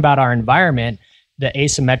talking about our environment, the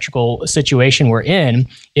asymmetrical situation we're in,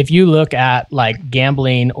 if you look at like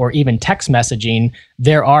gambling or even text messaging,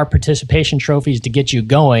 there are participation trophies to get you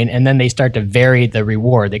going, and then they start to vary the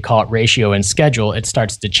reward. They call it ratio and schedule. It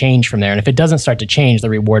starts to change from there. And if it doesn't start to change, the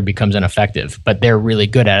reward becomes ineffective. But they're really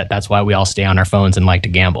good at it. That's why we all stay on our phones and like to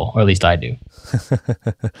gamble, or at least I do.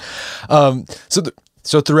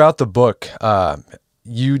 So throughout the book,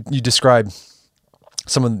 you describe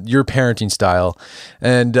some of your parenting style,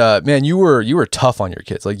 and man, you were tough on your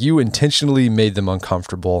kids. Like, you intentionally made them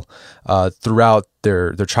uncomfortable throughout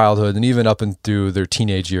their childhood and even up and through their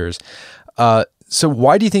teenage years. So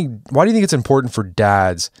why do you think it's important for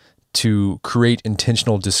dads to create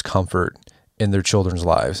intentional discomfort in their children's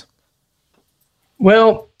lives?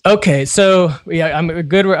 Well, okay, so yeah, I'm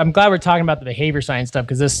glad we're talking about the behavior science stuff,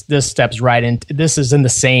 because this steps right in. This is in the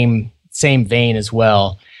same vein as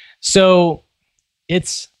well. So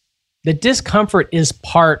it's the discomfort is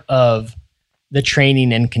part of the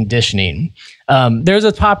training and conditioning. There's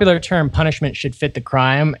a popular term, punishment should fit the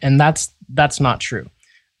crime, and that's not true.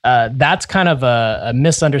 That's kind of a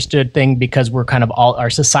misunderstood thing, because we're kind of our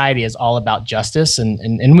society is all about justice,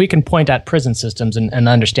 and we can point at prison systems and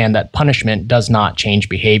understand that punishment does not change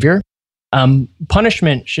behavior.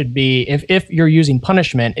 Punishment should be, if you're using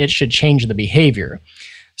punishment, it should change the behavior.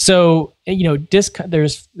 So,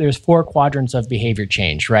 there's 4 quadrants of behavior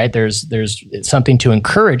change, right? There's something to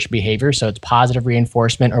encourage behavior, so it's positive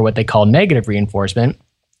reinforcement or what they call negative reinforcement,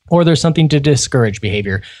 or there's something to discourage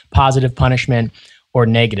behavior, positive punishment or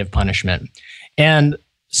negative punishment. And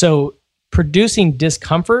so producing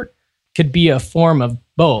discomfort could be a form of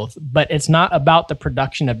both, but it's not about the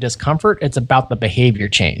production of discomfort, it's about the behavior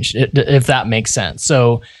change, if that makes sense.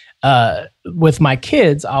 So with my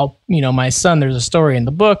kids, my son, there's a story in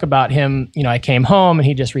the book about him, I came home and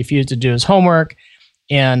he just refused to do his homework,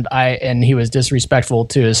 and he was disrespectful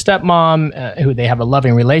to his stepmom, who they have a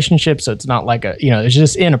loving relationship. So it's not like it's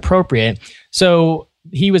just inappropriate. So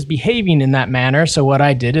he was behaving in that manner. So what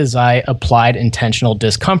I did is I applied intentional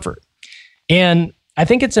discomfort. And I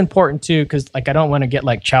think it's important too, because I don't want to get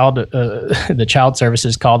the child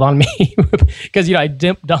services called on me, because I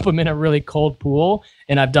dump them in a really cold pool,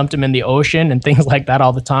 and I've dumped them in the ocean and things like that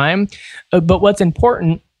all the time. But what's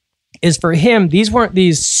important is, for him, these weren't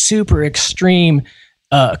these super extreme,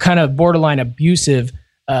 kind of borderline abusive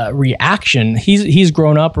reaction. He's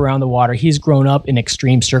grown up around the water. He's grown up in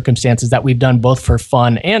extreme circumstances that we've done both for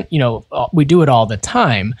fun and, we do it all the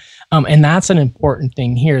time. And that's an important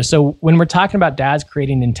thing here. So when we're talking about dads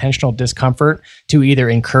creating intentional discomfort to either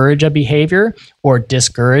encourage a behavior or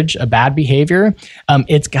discourage a bad behavior,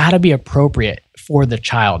 it's got to be appropriate for the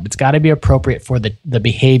child. It's got to be appropriate for the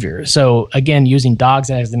behavior. So again, using dogs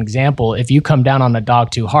as an example, if you come down on a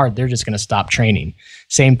dog too hard, they're just going to stop training.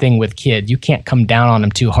 Same thing with kids. You can't come down on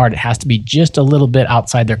them too hard. It has to be just a little bit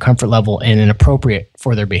outside their comfort level and inappropriate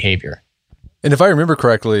for their behavior. And if I remember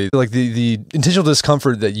correctly, like the intentional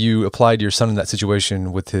discomfort that you applied to your son in that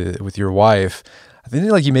situation with your wife, I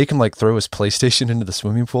think you make him throw his PlayStation into the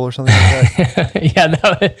swimming pool or something like that. Yeah,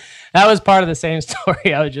 that was part of the same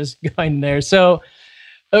story. I was just going there. So,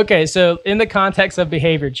 okay, so in the context of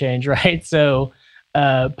behavior change, right? So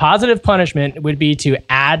positive punishment would be to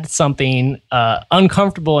add something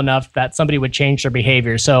uncomfortable enough that somebody would change their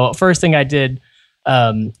behavior. So first thing I did,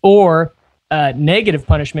 negative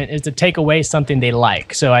punishment is to take away something they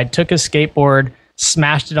like. So I took his skateboard,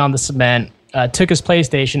 smashed it on the cement, took his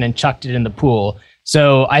PlayStation, and chucked it in the pool.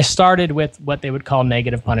 So I started with what they would call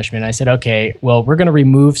negative punishment. I said, okay, well, we're going to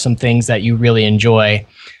remove some things that you really enjoy.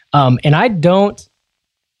 And I'm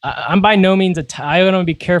by no means I want to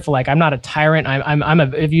be careful. I'm not a tyrant.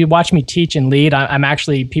 If you watch me teach and lead, I'm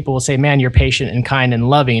actually, people will say, man, you're patient and kind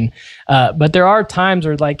and loving. But there are times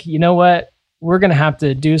where you know what? We're going to have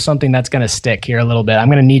to do something that's going to stick here a little bit. I'm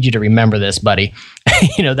going to need you to remember this, buddy.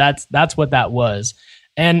 That's what that was.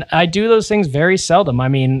 And I do those things very seldom. I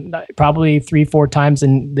mean, probably 3-4 times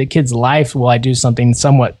in the kid's life will I do something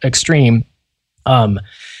somewhat extreme. And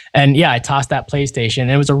yeah, I tossed that PlayStation.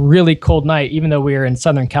 And it was a really cold night. Even though we were in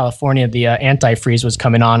Southern California, the antifreeze was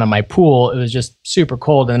coming on my pool. It was just super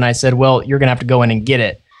cold. And I said, well, you're going to have to go in and get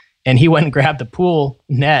it. And he went and grabbed the pool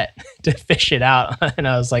net to fish it out. And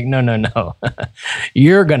I was like, no,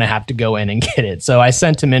 you're going to have to go in and get it. So I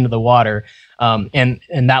sent him into the water. And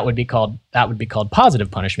that would be called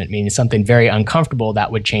positive punishment, meaning something very uncomfortable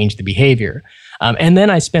that would change the behavior. And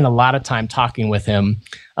then I spent a lot of time talking with him.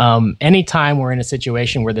 Anytime we're in a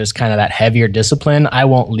situation where there's kind of that heavier discipline, I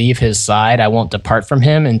won't leave his side. I won't depart from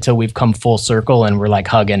him until we've come full circle and we're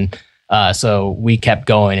hugging. So we kept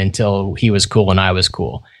going until he was cool and I was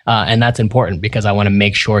cool. And that's important because I want to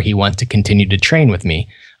make sure he wants to continue to train with me,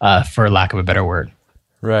 for lack of a better word.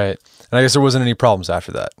 Right. And I guess there wasn't any problems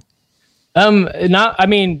after that.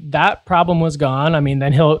 That problem was gone.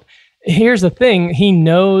 Then here's the thing. He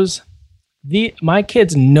knows my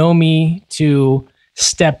kids know me to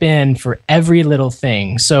step in for every little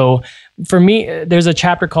thing. So for me, there's a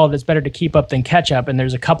chapter called It's Better to Keep Up Than Catch Up. And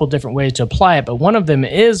there's a couple different ways to apply it. But one of them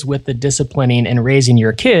is with the disciplining and raising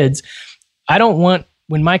your kids. I don't want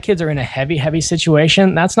when my kids are in a heavy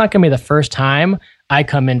situation, that's not going to be the first time I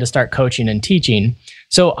come in to start coaching and teaching.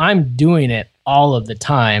 So I'm doing it all of the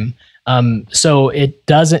time. So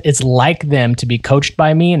it's like them to be coached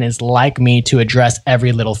by me, and it's like me to address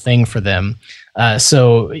every little thing for them.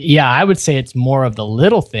 So yeah, I would say it's more of the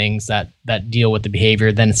little things that deal with the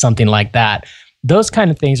behavior than something like that. Those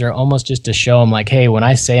kind of things are almost just to show them like, hey, when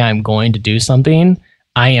I say I'm going to do something,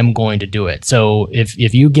 I am going to do it. So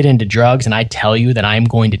if you get into drugs and I tell you that I'm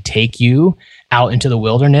going to take you out into the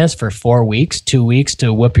wilderness for 4 weeks, 2 weeks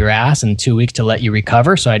to whoop your ass and 2 weeks to let you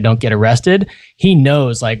recover so I don't get arrested, he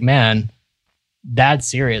knows like, man, that's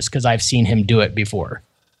serious because I've seen him do it before.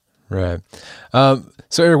 Right.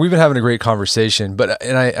 So Eric, we've been having a great conversation, but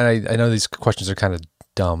I know these questions are kind of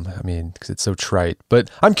dumb. I mean, because it's so trite.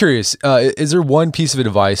 But I'm curious, is there one piece of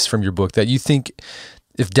advice from your book that you think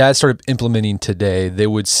if dads started implementing today, they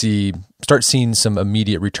would start seeing some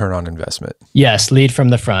immediate return on investment? Yes, lead from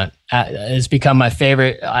the front. It's become my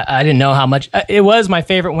favorite. I didn't know how much it was my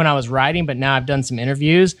favorite when I was writing, but now I've done some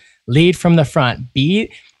interviews. Lead from the front.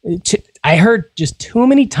 I heard just too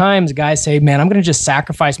many times guys say, man, I'm going to just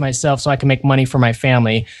sacrifice myself so I can make money for my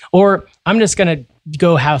family, or I'm just going to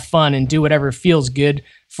go have fun and do whatever feels good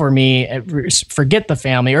for me, forget the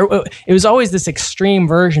family. Or it was always this extreme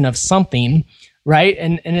version of something, right?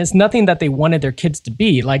 And it's nothing that they wanted their kids to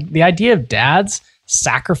be. Like the idea of dads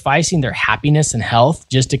sacrificing their happiness and health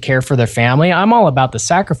just to care for their family. I'm all about the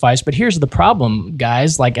sacrifice, but here's the problem,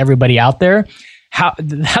 guys, like everybody out there,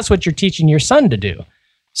 that's what you're teaching your son to do.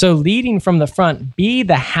 So leading from the front, be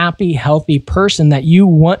the happy, healthy person that you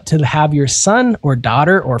want to have your son or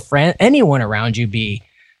daughter or friend, anyone around you be,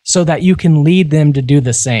 so that you can lead them to do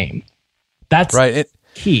the same. That's right.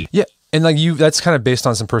 Key. Yeah. And like that's kind of based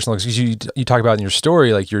on some personal, because you talk about in your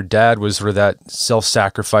story, like your dad was sort of that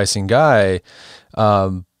self-sacrificing guy,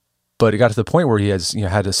 but it got to the point where he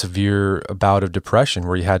had a severe bout of depression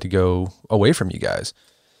where he had to go away from you guys.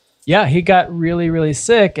 Yeah, he got really, really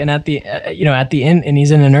sick, and at the end, and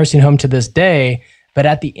he's in a nursing home to this day. But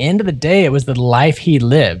at the end of the day, it was the life he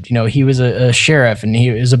lived. He was a sheriff, and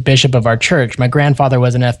he was a bishop of our church. My grandfather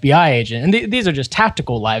was an FBI agent, and these are just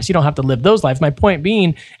tactical lives. You don't have to live those lives. My point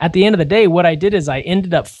being, at the end of the day, what I did is I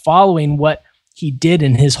ended up following what he did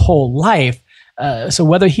in his whole life. So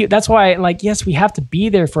that's why, like, yes, we have to be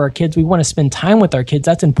there for our kids. We want to spend time with our kids.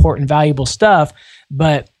 That's important, valuable stuff.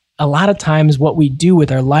 But a lot of times what we do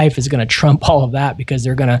with our life is going to trump all of that because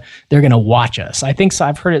they're going to watch us. I think so.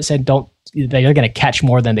 I've heard it said, they're going to catch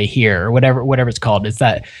more than they hear, or whatever it's called. It's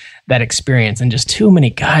that experience. And just too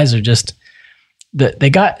many guys are just,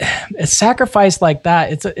 they got a sacrifice like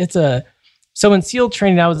that. So in SEAL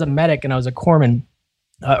training, I was a medic and I was a corpsman,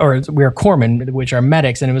 we were corpsmen, which are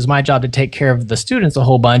medics. And it was my job to take care of the students a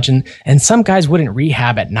whole bunch. And some guys wouldn't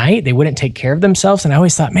rehab at night. They wouldn't take care of themselves. And I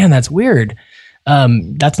always thought, man, that's weird.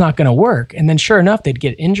 That's not going to work. And then sure enough, they'd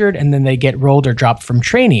get injured and then they get rolled or dropped from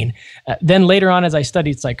training. Then later on, as I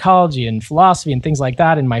studied psychology and philosophy and things like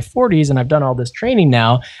that in my 40s, and I've done all this training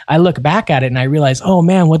now, I look back at it and I realize, oh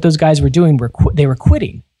man, what those guys were doing, they were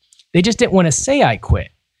quitting. They just didn't want to say I quit.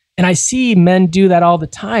 And I see men do that all the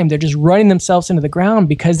time. They're just running themselves into the ground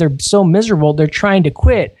because they're so miserable. They're trying to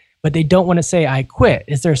quit, but they don't want to say I quit.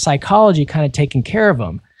 It's their psychology kind of taking care of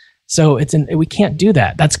them. So we can't do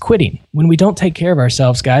that. That's quitting. When we don't take care of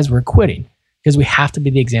ourselves, guys, we're quitting because we have to be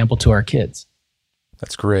the example to our kids.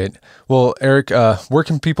 That's great. Well, Eric, where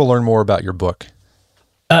can people learn more about your book?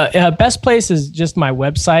 Best place is just my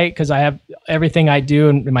website because I have everything I do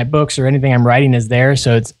in my books or anything I'm writing is there.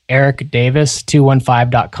 So it's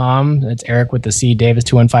ericdavis215.com. It's Eric with the C,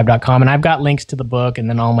 Davis215.com. And I've got links to the book and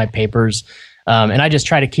then all my papers. And I just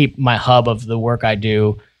try to keep my hub of the work I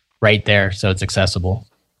do right there so it's accessible.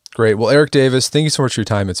 Great. Well, Eric Davis, thank you so much for your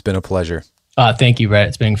time. It's been a pleasure. Thank you, Brett.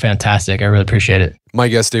 It's been fantastic. I really appreciate it. My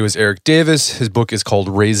guest today was Eric Davis. His book is called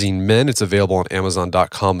Raising Men. It's available on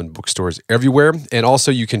Amazon.com and bookstores everywhere. And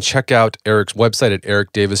also you can check out Eric's website at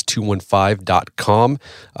ericdavis215.com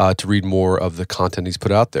to read more of the content he's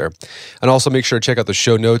put out there. And also make sure to check out the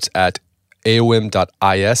show notes at aom.is/Davis.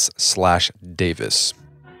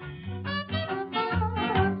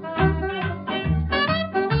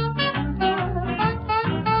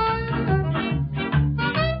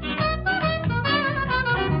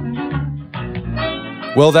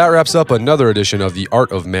 Well, that wraps up another edition of the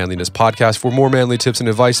Art of Manliness podcast. For more manly tips and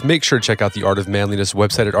advice, make sure to check out the Art of Manliness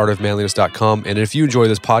website at artofmanliness.com. And if you enjoy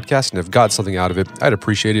this podcast and have got something out of it, I'd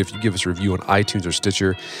appreciate it if you give us a review on iTunes or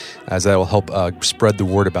Stitcher, as that will help spread the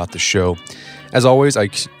word about the show. As always, I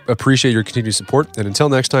appreciate your continued support. And until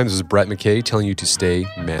next time, this is Brett McKay telling you to stay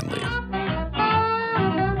manly.